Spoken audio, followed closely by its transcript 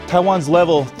Taiwan's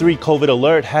level 3 COVID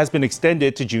alert has been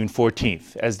extended to June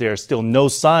 14th, as there are still no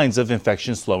signs of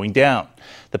infection slowing down.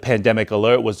 The pandemic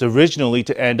alert was originally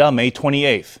to end on May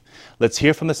 28th. Let's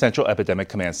hear from the Central Epidemic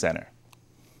Command Center.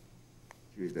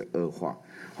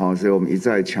 所以我们一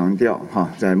再强调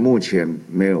在目前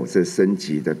没有这升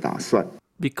级的打算。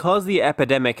 Because the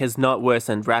epidemic has not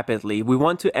worsened rapidly, we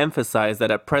want to emphasize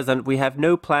that at present we have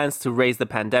no plans to raise the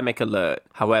pandemic alert.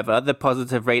 However, the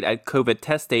positive rate at COVID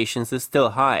test stations is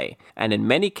still high, and in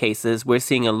many cases we're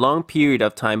seeing a long period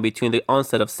of time between the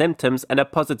onset of symptoms and a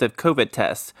positive COVID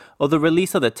test, or the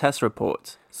release of the test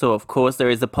report. So of course there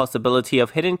is a possibility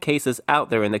of hidden cases out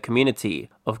there in the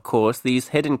community. Of course, these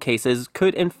hidden cases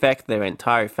could infect their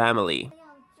entire family.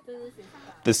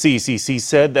 The CECC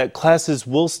said that classes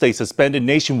will stay suspended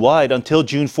nationwide until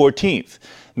June 14th.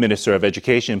 Minister of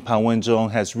Education Pan Wen-chong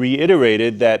has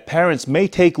reiterated that parents may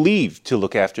take leave to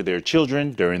look after their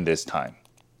children during this time.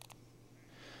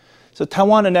 So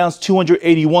Taiwan announced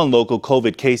 281 local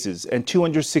COVID cases and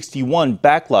 261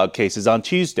 backlog cases on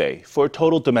Tuesday for a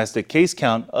total domestic case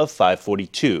count of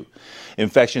 542.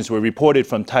 Infections were reported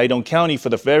from Taidong County for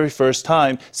the very first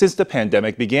time since the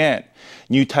pandemic began.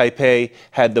 New Taipei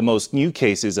had the most new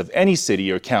cases of any city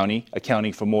or county,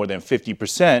 accounting for more than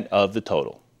 50% of the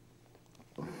total.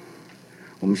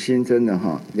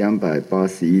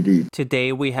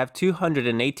 Today we have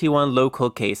 281 local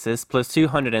cases plus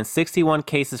 261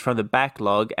 cases from the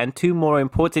backlog and 2 more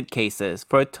imported cases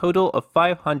for a total of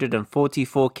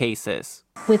 544 cases.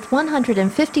 With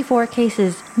 154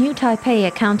 cases, New Taipei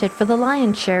accounted for the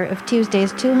lion's share of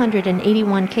Tuesday's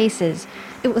 281 cases.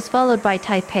 It was followed by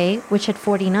Taipei, which had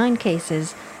 49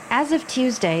 cases. As of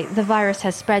Tuesday, the virus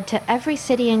has spread to every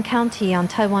city and county on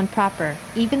Taiwan proper,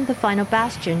 even the final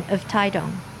bastion of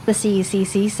Taidong. The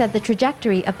CECC said the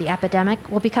trajectory of the epidemic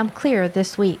will become clear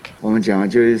this week.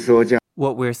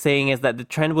 What we're saying is that the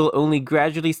trend will only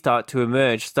gradually start to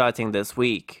emerge starting this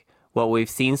week. What we've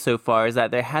seen so far is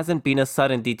that there hasn't been a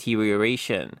sudden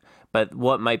deterioration. But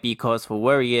what might be cause for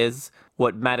worry is,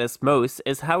 what matters most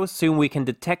is how soon we can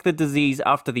detect the disease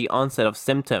after the onset of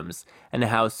symptoms, and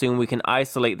how soon we can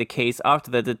isolate the case after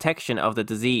the detection of the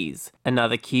disease.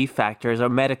 Another key factor is our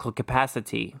medical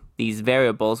capacity. These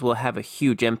variables will have a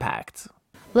huge impact.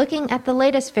 Looking at the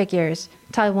latest figures,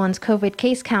 Taiwan's COVID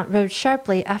case count rose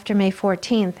sharply after May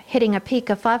 14th, hitting a peak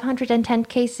of 510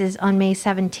 cases on May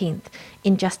 17th.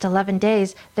 In just 11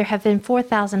 days, there have been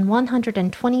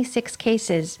 4,126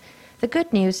 cases. The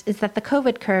good news is that the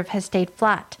COVID curve has stayed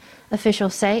flat.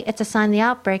 Officials say it's a sign the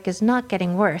outbreak is not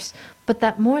getting worse, but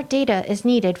that more data is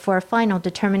needed for a final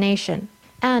determination.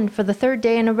 And for the third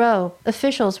day in a row,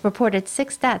 officials reported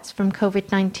 6 deaths from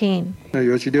COVID-19.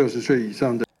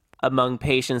 Among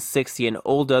patients 60 and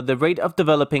older, the rate of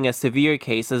developing a severe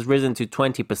case has risen to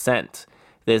 20%.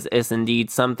 This is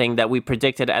indeed something that we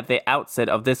predicted at the outset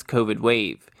of this COVID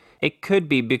wave. It could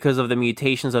be because of the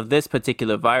mutations of this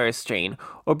particular virus strain,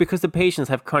 or because the patients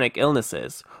have chronic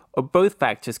illnesses, or both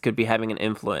factors could be having an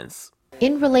influence.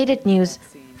 In related news,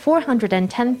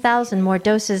 410,000 more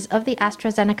doses of the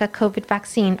AstraZeneca COVID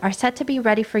vaccine are set to be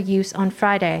ready for use on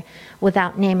Friday.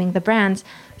 Without naming the brands,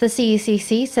 the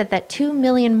CECC said that 2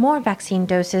 million more vaccine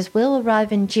doses will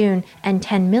arrive in June and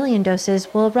 10 million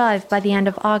doses will arrive by the end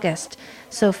of August.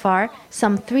 So far,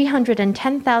 some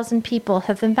 310,000 people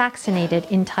have been vaccinated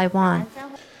in Taiwan.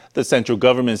 The central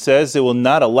government says it will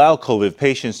not allow COVID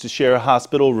patients to share a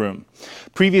hospital room.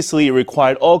 Previously, it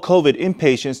required all COVID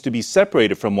inpatients to be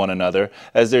separated from one another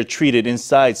as they're treated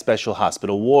inside special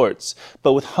hospital wards.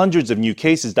 But with hundreds of new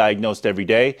cases diagnosed every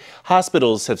day,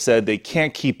 hospitals have said they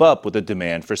can't keep up with the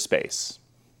demand for space.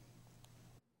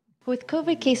 With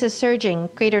COVID cases surging,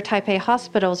 Greater Taipei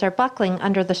hospitals are buckling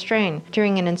under the strain.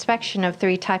 During an inspection of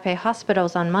 3 Taipei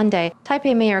hospitals on Monday,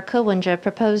 Taipei Mayor Ko Wen-je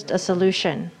proposed a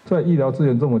solution.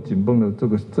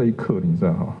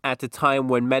 At a time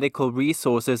when medical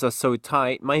resources are so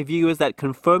tight, my view is that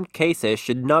confirmed cases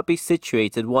should not be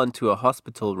situated one to a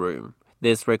hospital room.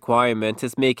 This requirement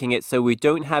is making it so we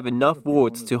don't have enough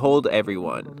wards to hold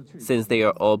everyone. Since they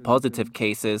are all positive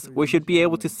cases, we should be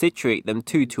able to situate them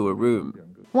 2 to a room.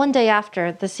 One day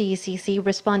after, the CECC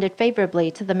responded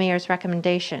favorably to the mayor's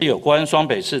recommendation.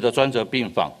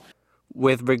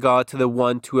 With regard to the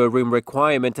 1-to-a-room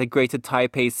requirement at Greater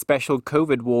Taipei's special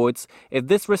COVID wards, if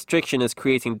this restriction is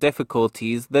creating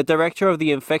difficulties, the director of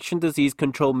the Infection Disease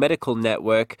Control Medical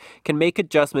Network can make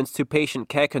adjustments to patient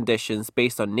care conditions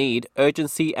based on need,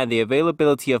 urgency, and the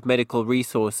availability of medical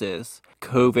resources.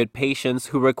 COVID patients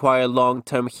who require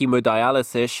long-term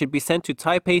hemodialysis should be sent to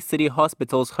Taipei City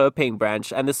Hospital's Heping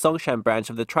branch and the Songshan branch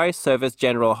of the Tri-Service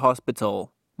General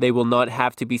Hospital. They will not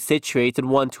have to be situated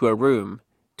one to a room.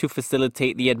 To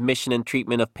facilitate the admission and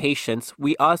treatment of patients,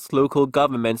 we asked local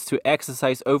governments to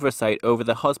exercise oversight over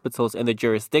the hospitals in the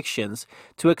jurisdictions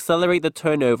to accelerate the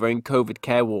turnover in COVID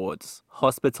care wards.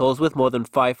 Hospitals with more than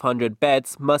 500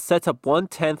 beds must set up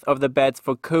 1/10 of the beds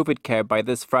for COVID care by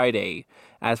this Friday.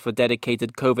 As for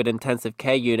dedicated COVID intensive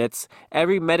care units,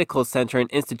 every medical center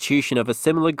and institution of a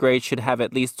similar grade should have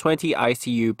at least 20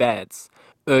 ICU beds.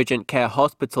 Urgent care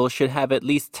hospitals should have at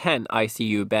least 10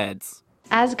 ICU beds.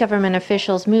 As government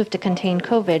officials move to contain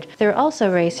COVID, they're also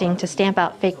racing to stamp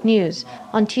out fake news.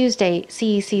 On Tuesday,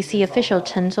 CECC official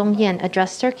Chen Zongyan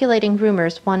addressed circulating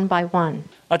rumors one by one.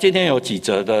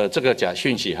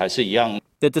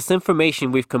 The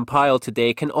disinformation we've compiled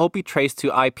today can all be traced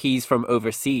to IPs from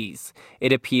overseas.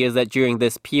 It appears that during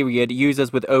this period,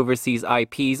 users with overseas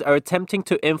IPs are attempting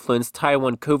to influence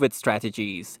Taiwan COVID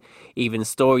strategies. Even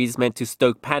stories meant to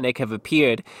stoke panic have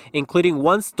appeared, including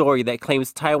one story that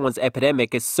claims Taiwan's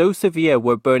epidemic is so severe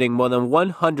we're burning more than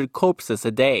 100 corpses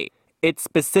a day. It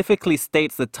specifically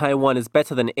states that Taiwan is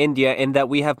better than India in that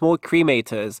we have more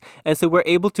cremators, and so we're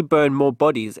able to burn more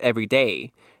bodies every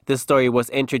day. This story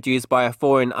was introduced by a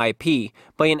foreign IP,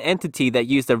 by an entity that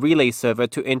used a relay server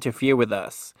to interfere with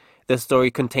us. The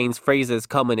story contains phrases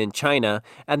common in China,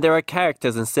 and there are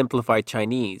characters in simplified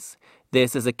Chinese.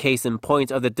 This is a case in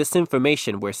point of the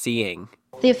disinformation we're seeing.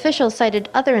 The official cited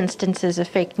other instances of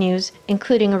fake news,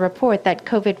 including a report that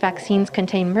COVID vaccines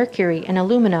contain mercury and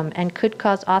aluminum and could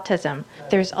cause autism.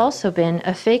 There's also been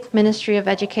a fake Ministry of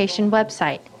Education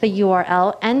website. The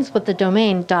URL ends with the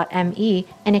domain .me,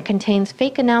 and it contains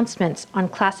fake announcements on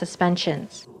class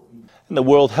suspensions. And the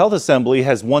World Health Assembly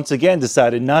has once again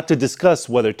decided not to discuss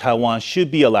whether Taiwan should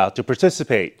be allowed to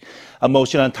participate. A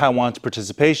motion on Taiwan's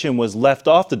participation was left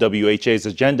off the WHA's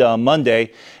agenda on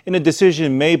Monday in a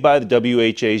decision made by the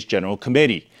WHA's General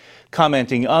Committee.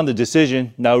 Commenting on the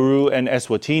decision, Nauru and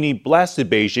Eswatini blasted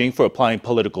Beijing for applying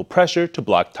political pressure to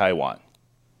block Taiwan.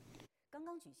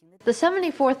 The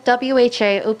 74th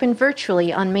WHA opened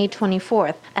virtually on May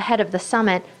 24th. Ahead of the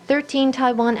summit, 13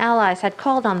 Taiwan allies had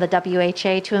called on the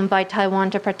WHA to invite Taiwan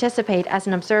to participate as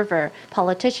an observer.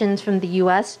 Politicians from the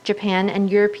U.S., Japan, and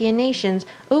European nations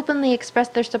openly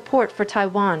expressed their support for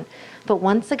Taiwan. But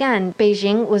once again,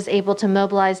 Beijing was able to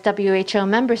mobilize WHO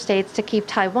member states to keep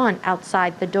Taiwan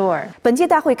outside the door. 本届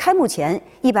大会开幕前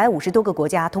，150多个国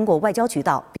家通过外交渠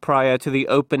道。 Prior to the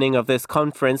opening of this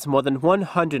conference, more than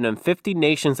 150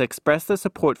 nations expressed their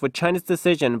support for China's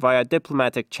decision via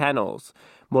diplomatic channels.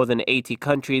 More than 80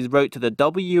 countries wrote to the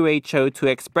WHO to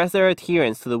express their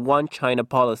adherence to the One China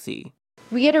policy.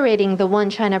 Reiterating the One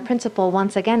China principle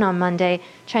once again on Monday,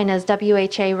 China's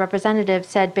WHO representative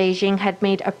said Beijing had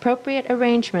made appropriate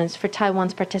arrangements for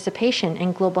Taiwan's participation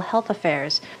in global health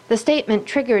affairs. The statement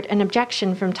triggered an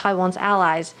objection from Taiwan's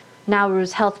allies.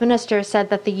 Nauru's health minister said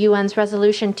that the UN's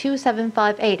Resolution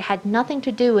 2758 had nothing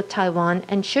to do with Taiwan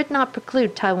and should not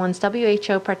preclude Taiwan's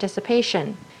WHO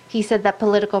participation. He said that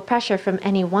political pressure from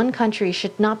any one country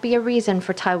should not be a reason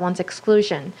for Taiwan's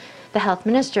exclusion. The health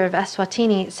minister of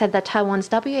Eswatini said that Taiwan's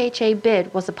WHO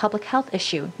bid was a public health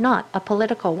issue, not a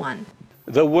political one.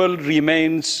 The world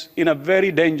remains in a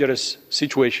very dangerous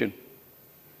situation.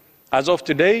 As of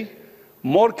today,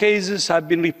 more cases have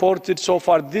been reported so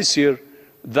far this year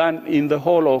than in the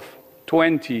whole of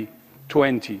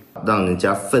 2020. 让人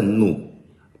家愤怒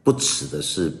不耻的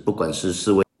是，不管是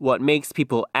示威。 What makes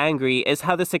people angry is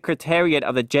how the Secretariat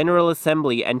of the General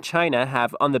Assembly and China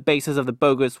have, on the basis of the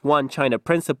bogus One China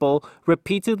principle,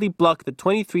 repeatedly blocked the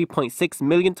 23.6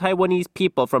 million Taiwanese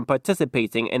people from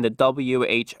participating in the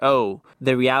WHO.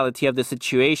 The reality of the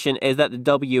situation is that the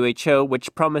WHO,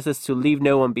 which promises to leave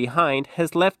no one behind,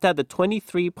 has left out the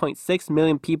 23.6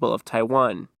 million people of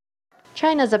Taiwan.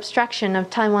 China's obstruction of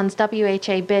Taiwan's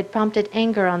WHO bid prompted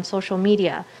anger on social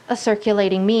media. A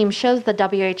circulating meme shows the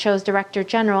WHO's Director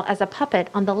General as a puppet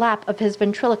on the lap of his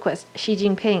ventriloquist, Xi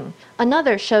Jinping.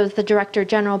 Another shows the Director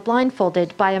General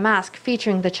blindfolded by a mask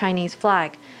featuring the Chinese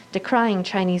flag. Decrying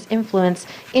Chinese influence,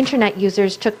 internet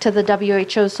users took to the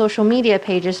WHO's social media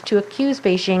pages to accuse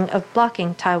Beijing of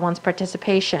blocking Taiwan's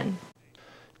participation.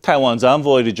 Taiwan's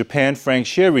envoy to Japan, Frank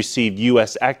Hsieh, received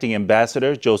U.S. Acting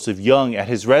Ambassador Joseph Young at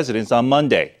his residence on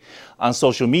Monday. On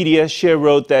social media, Hsieh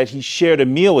wrote that he shared a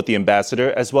meal with the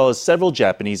ambassador as well as several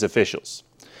Japanese officials.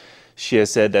 Hsieh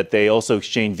said that they also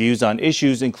exchanged views on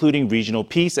issues including regional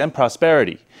peace and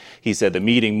prosperity. He said the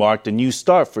meeting marked a new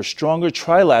start for stronger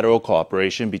trilateral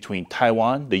cooperation between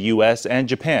Taiwan, the U.S., and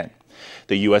Japan.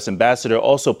 The U.S. ambassador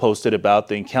also posted about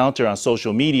the encounter on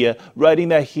social media, writing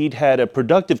that he'd had a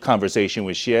productive conversation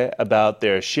with Hsieh about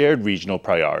their shared regional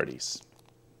priorities.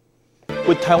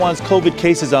 With Taiwan's COVID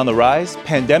cases on the rise,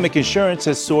 pandemic insurance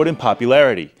has soared in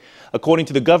popularity. According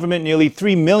to the government, nearly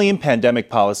 3 million pandemic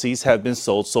policies have been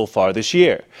sold so far this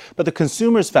year. But the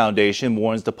Consumers Foundation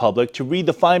warns the public to read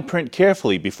the fine print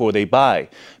carefully before they buy,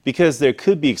 because there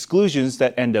could be exclusions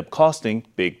that end up costing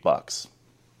big bucks.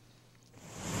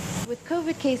 With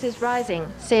COVID cases rising,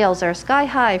 sales are sky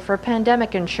high for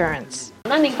pandemic insurance.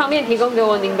 The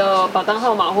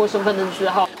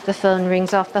phone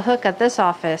rings off the hook at this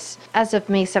office. As of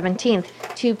May 17th,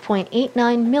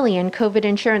 2.89 million COVID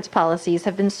insurance policies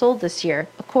have been sold this year,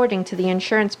 according to the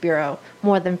Insurance Bureau.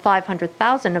 More than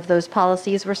 500,000 of those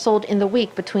policies were sold in the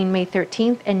week between May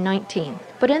 13th and 19th.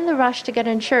 But in the rush to get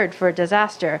insured for a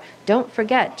disaster, don't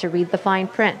forget to read the fine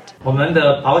print.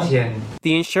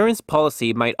 The insurance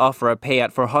policy might offer a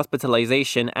payout for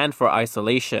hospitalization and for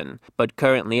isolation, but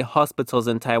currently hospitals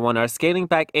in Taiwan are scaling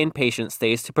back inpatient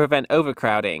stays to prevent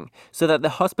overcrowding, so that the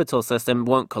hospital system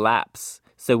won't collapse.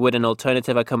 So would an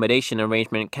alternative accommodation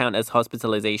arrangement count as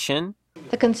hospitalization?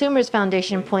 The Consumers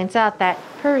Foundation points out that,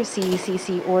 per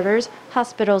CECC orders,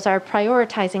 hospitals are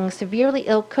prioritizing severely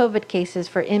ill COVID cases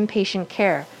for inpatient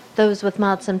care. Those with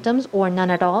mild symptoms or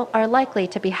none at all are likely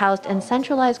to be housed in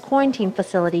centralized quarantine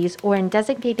facilities or in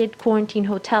designated quarantine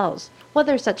hotels.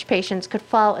 Whether such patients could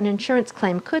file an insurance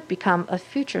claim could become a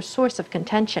future source of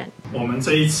contention.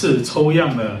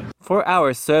 For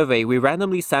our survey, we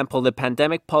randomly sampled the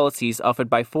pandemic policies offered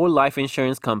by 4 life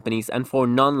insurance companies and 4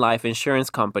 non-life insurance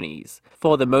companies.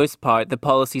 For the most part, the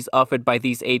policies offered by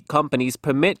these 8 companies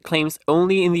permit claims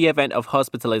only in the event of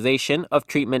hospitalization, of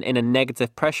treatment in a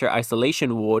negative pressure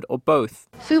isolation ward, or both.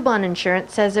 Fubon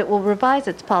Insurance says it will revise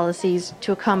its policies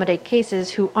to accommodate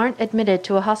cases who aren't admitted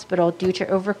to a hospital due to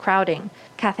overcrowding.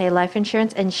 Cathay Life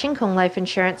Insurance and Shin-Kong Life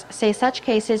Insurance say such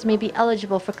cases may be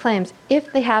eligible for claims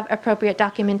if they have appropriate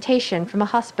documentation from a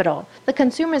hospital. The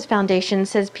Consumers Foundation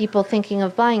says people thinking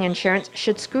of buying insurance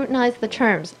should scrutinize the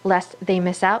terms, lest they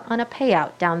miss out on a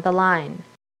payout down the line.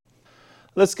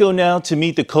 Let's go now to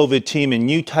meet the COVID team in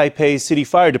New Taipei City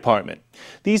Fire Department.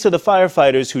 These are the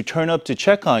firefighters who turn up to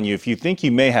check on you if you think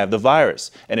you may have the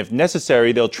virus, and if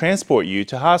necessary, they'll transport you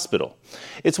to hospital.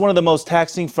 It's one of the most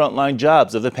taxing frontline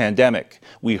jobs of the pandemic.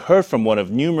 We heard from one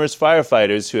of numerous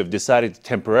firefighters who have decided to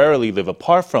temporarily live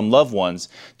apart from loved ones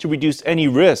to reduce any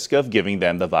risk of giving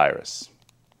them the virus.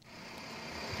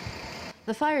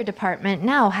 The fire department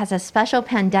now has a special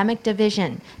pandemic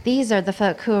division. These are the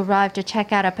folk who arrive to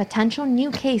check out a potential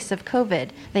new case of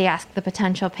COVID. They ask the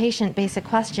potential patient basic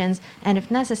questions and, if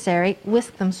necessary,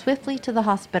 whisk them swiftly to the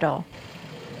hospital.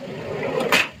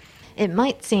 It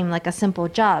might seem like a simple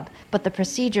job, but the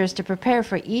procedures to prepare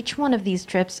for each one of these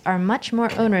trips are much more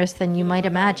onerous than you might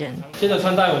imagine.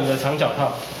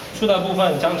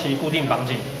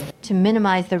 To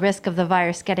minimize the risk of the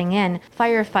virus getting in,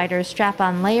 firefighters strap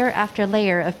on layer after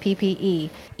layer of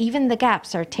PPE. Even the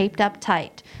gaps are taped up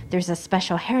tight. There's a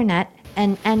special hairnet,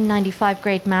 an N95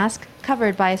 grade mask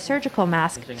covered by a surgical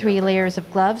mask, 3 layers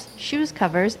of gloves, shoes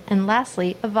covers, and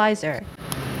lastly, a visor.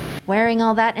 Wearing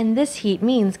all that in this heat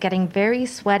means getting very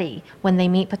sweaty. When they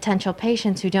meet potential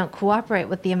patients who don't cooperate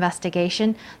with the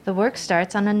investigation, the work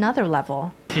starts on another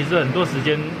level.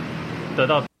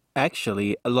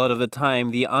 Actually, a lot of the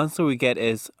time, the answer we get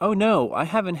is, oh no, I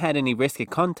haven't had any risky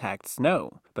contacts,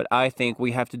 no. But I think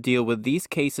we have to deal with these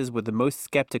cases with the most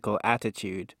skeptical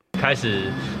attitude. When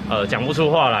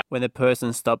the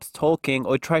person stops talking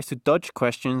or tries to dodge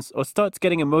questions or starts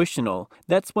getting emotional,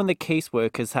 that's when the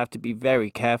caseworkers have to be very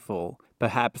careful.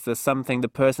 Perhaps there's something the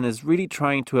person is really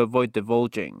trying to avoid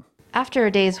divulging. After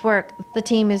a day's work, the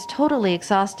team is totally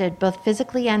exhausted, both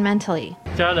physically and mentally.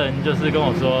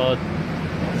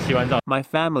 My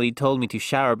family told me to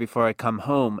shower before I come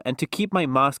home and to keep my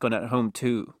mask on at home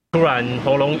too.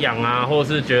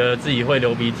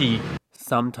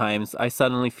 Sometimes I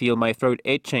suddenly feel my throat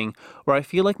itching, or I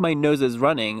feel like my nose is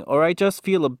running, or I just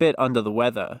feel a bit under the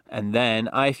weather. And then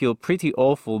I feel pretty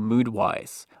awful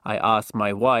mood-wise. I asked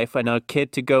my wife and our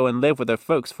kid to go and live with their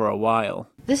folks for a while.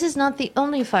 This is not the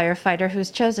only firefighter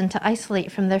who's chosen to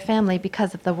isolate from their family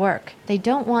because of the work. They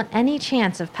don't want any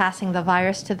chance of passing the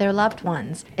virus to their loved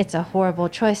ones. It's a horrible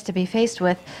choice to be faced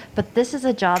with, but this is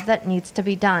a job that needs to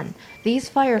be done. These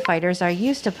firefighters are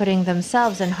used to putting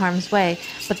themselves in harm's way,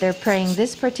 but they're praying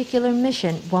this particular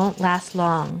mission won't last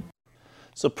long.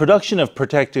 So production of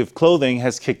protective clothing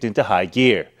has kicked into high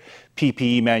gear.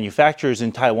 PPE manufacturers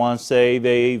in Taiwan say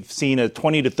they've seen a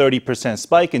 20 to 30%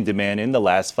 spike in demand in the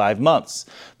last 5 months.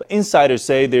 But insiders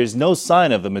say there's no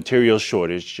sign of a material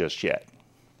shortage just yet.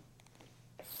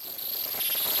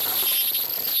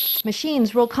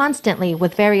 Machines roll constantly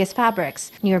with various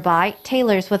fabrics. Nearby,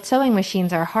 tailors with sewing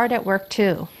machines are hard at work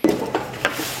too.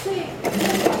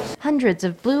 hundreds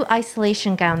of blue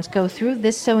isolation gowns go through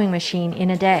this sewing machine in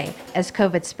a day. As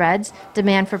COVID spreads,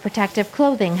 demand for protective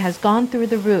clothing has gone through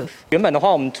the roof.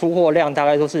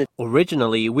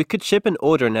 Originally, we could ship an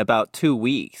order in about 2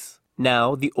 weeks.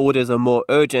 Now, the orders are more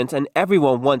urgent and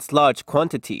everyone wants large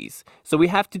quantities, so we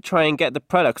have to try and get the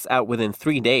products out within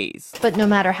 3 days. But no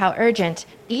matter how urgent,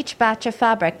 each batch of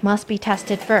fabric must be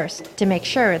tested first to make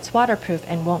sure it's waterproof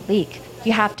and won't leak.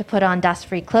 You have to put on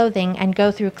dust-free clothing and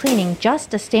go through cleaning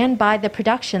just to stand by the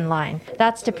production line.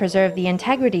 That's to preserve the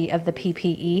integrity of the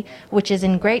PPE, which is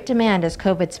in great demand as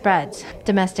COVID spreads.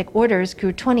 Domestic orders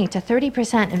grew 20 to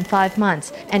 30% in 5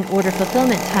 months, and order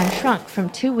fulfillment time shrunk from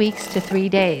 2 weeks to 3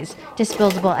 days.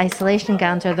 Disposable isolation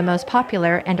gowns are the most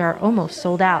popular and are almost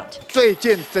sold out.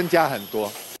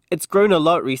 It's grown a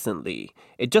lot recently.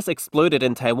 It just exploded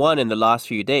in Taiwan in the last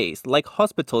few days, like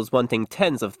hospitals wanting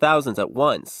tens of thousands at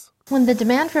once. When the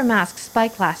demand for masks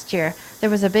spiked last year, there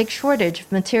was a big shortage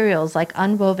of materials like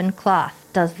unwoven cloth.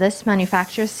 Does this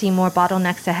manufacturer see more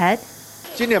bottlenecks ahead?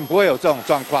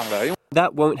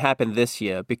 That won't happen this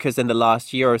year because in the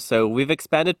last year or so, we've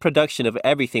expanded production of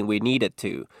everything we needed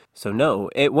to. So no,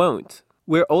 it won't.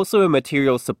 We're also a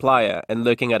material supplier, and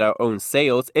looking at our own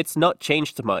sales, it's not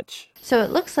changed much. So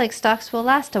it looks like stocks will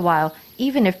last a while,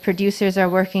 even if producers are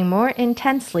working more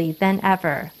intensely than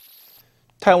ever.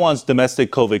 Taiwan's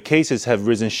domestic COVID cases have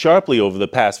risen sharply over the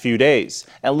past few days,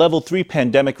 and level 3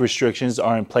 pandemic restrictions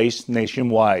are in place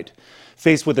nationwide.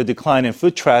 Faced with a decline in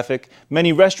foot traffic,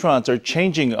 many restaurants are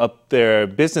changing up their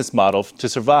business model to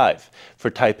survive.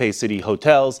 For Taipei City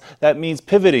hotels, that means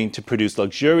pivoting to produce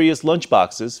luxurious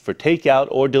lunchboxes for takeout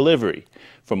or delivery.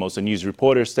 Formosa News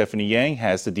reporter Stephanie Yang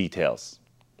has the details.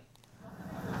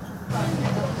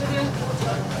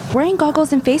 Wearing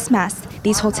goggles and face masks,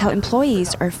 these hotel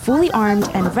employees are fully armed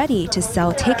and ready to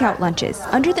sell takeout lunches.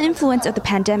 Under the influence of the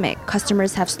pandemic,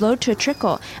 customers have slowed to a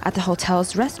trickle at the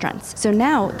hotel's restaurants. So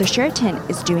now the Sheraton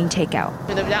is doing takeout.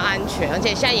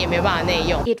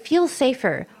 It feels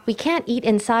safer. We can't eat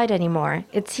inside anymore.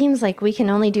 It seems like we can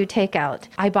only do takeout.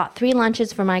 I bought 3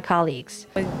 lunches for my colleagues.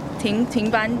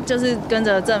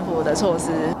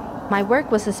 My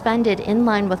work was suspended in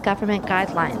line with government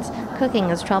guidelines. Cooking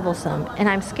is troublesome, and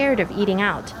I'm scared of eating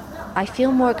out. I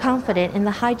feel more confident in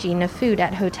the hygiene of food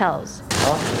at hotels.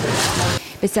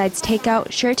 Besides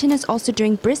takeout, Sheraton is also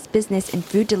doing brisk business in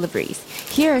food deliveries.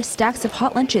 Here, stacks of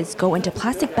hot lunches go into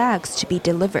plastic bags to be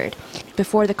delivered.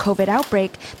 Before the COVID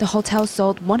outbreak, the hotel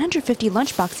sold 150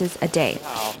 lunchboxes a day.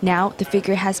 Now, the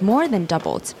figure has more than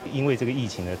doubled.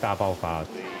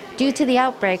 Due to the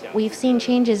outbreak, we've seen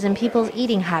changes in people's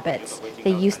eating habits.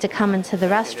 They used to come into the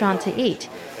restaurant to eat.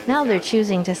 Now they're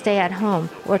choosing to stay at home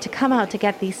or to come out to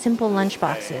get these simple lunch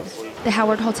boxes. The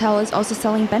Howard Hotel is also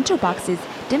selling bento boxes,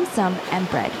 dim sum, and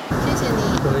bread.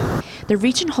 The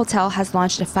Regent Hotel has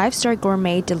launched a 5-star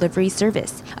gourmet delivery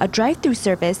service. A drive-through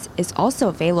service is also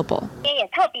available.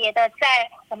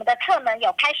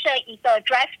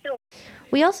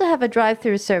 We also have a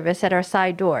drive-through service at our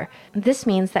side door. This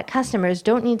means that customers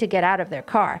don't need to get out of their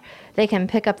car. They can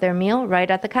pick up their meal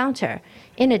right at the counter.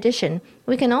 In addition,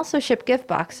 we can also ship gift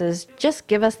boxes. Just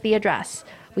give us the address.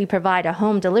 We provide a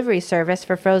home delivery service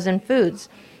for frozen foods.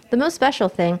 The most special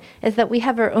thing is that we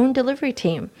have our own delivery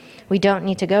team. We don't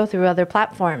need to go through other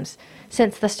platforms.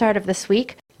 Since the start of this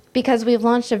week, because we've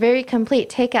launched a very complete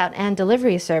takeout and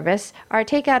delivery service, our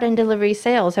takeout and delivery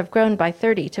sales have grown by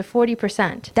 30 to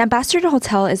 40%. The Ambassador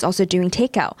Hotel is also doing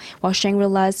takeout, while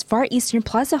Shangri-La's Far Eastern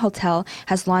Plaza Hotel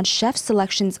has launched Chef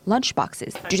Selections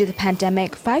lunchboxes. Due to the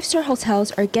pandemic, 5-star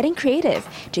hotels are getting creative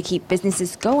to keep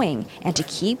businesses going and to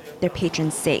keep their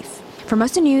patrons safe.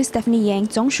 Formosa News, Stephanie Yang,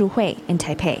 Zong Shuhui in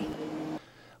Taipei.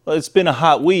 Well, it's been a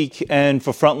hot week, and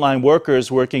for frontline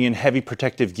workers working in heavy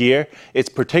protective gear, it's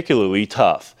particularly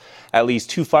tough. At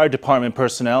least 2 fire department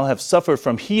personnel have suffered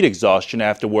from heat exhaustion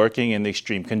after working in the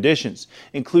extreme conditions,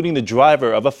 including the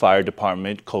driver of a fire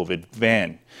department COVID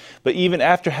van. But even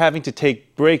after having to take a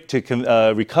break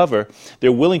to recover,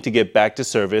 they're willing to get back to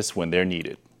service when they're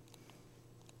needed.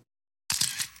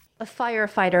 A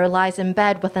firefighter lies in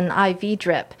bed with an IV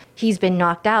drip. He's been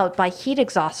knocked out by heat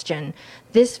exhaustion.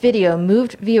 This video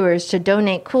moved viewers to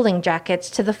donate cooling jackets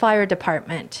to the fire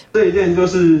department.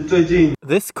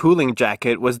 This cooling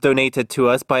jacket was donated to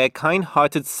us by a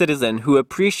kind-hearted citizen who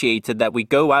appreciated that we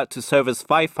go out to serve as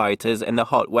firefighters in the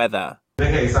hot weather.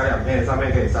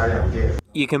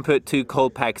 You can put 2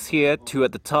 cold packs here, 2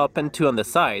 at the top and 2 on the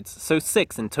sides, so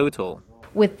 6 in total.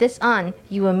 With this on,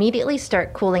 you immediately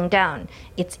start cooling down.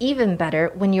 It's even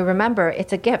better when you remember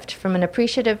it's a gift from an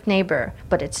appreciative neighbor.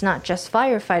 But it's not just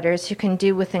firefighters who can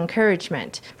do with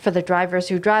encouragement. For the drivers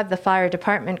who drive the fire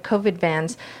department COVID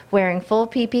vans, wearing full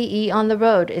PPE on the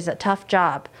road is a tough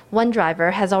job. One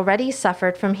driver has already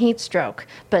suffered from heat stroke,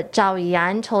 but Zhao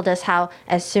Yiyan told us how,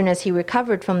 as soon as he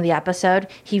recovered from the episode,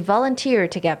 he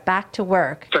volunteered to get back to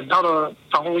work.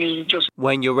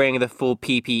 When you're wearing the full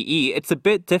PPE, it's a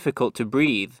bit difficult to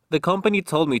breathe. The company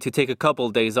told me to take a couple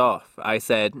days off. I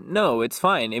said, no, it's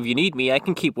fine. If you need me, I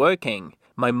can keep working.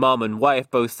 My mom and wife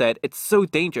both said, it's so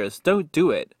dangerous, don't do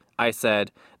it. I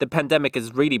said, the pandemic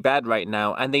is really bad right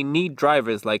now and they need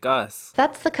drivers like us.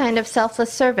 That's the kind of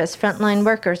selfless service frontline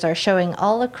workers are showing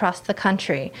all across the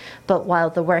country. But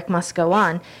while the work must go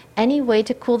on, any way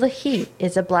to cool the heat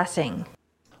is a blessing.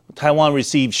 Taiwan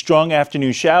received strong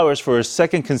afternoon showers for a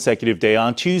second consecutive day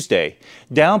on Tuesday.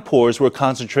 Downpours were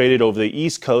concentrated over the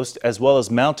east coast as well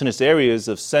as mountainous areas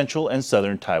of central and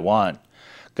southern Taiwan.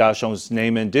 Kaohsiung's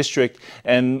Neiman district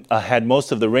had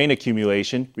most of the rain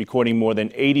accumulation, recording more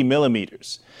than 80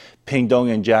 millimeters.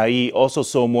 Pingdong and Jiayi also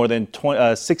saw more than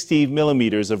 60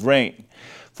 millimeters of rain.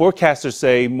 Forecasters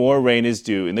say more rain is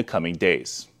due in the coming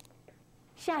days.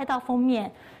 下一道锋面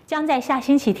将在下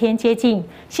星期天接近，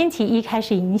星期一开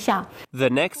始影响。 The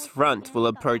next front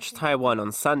will approach Taiwan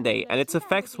on Sunday and its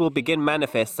effects will begin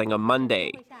manifesting on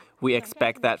Monday. We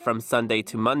expect that from Sunday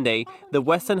to Monday, the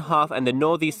western half and the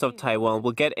northeast of Taiwan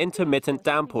will get intermittent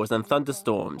downpours and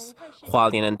thunderstorms.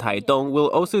 Hualien and Taidong will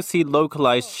also see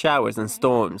localized showers and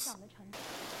storms.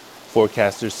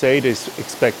 Forecasters say they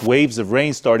expect waves of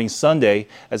rain starting Sunday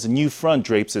as a new front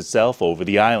drapes itself over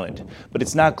the island. But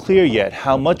it's not clear yet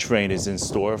how much rain is in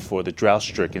store for the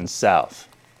drought-stricken south.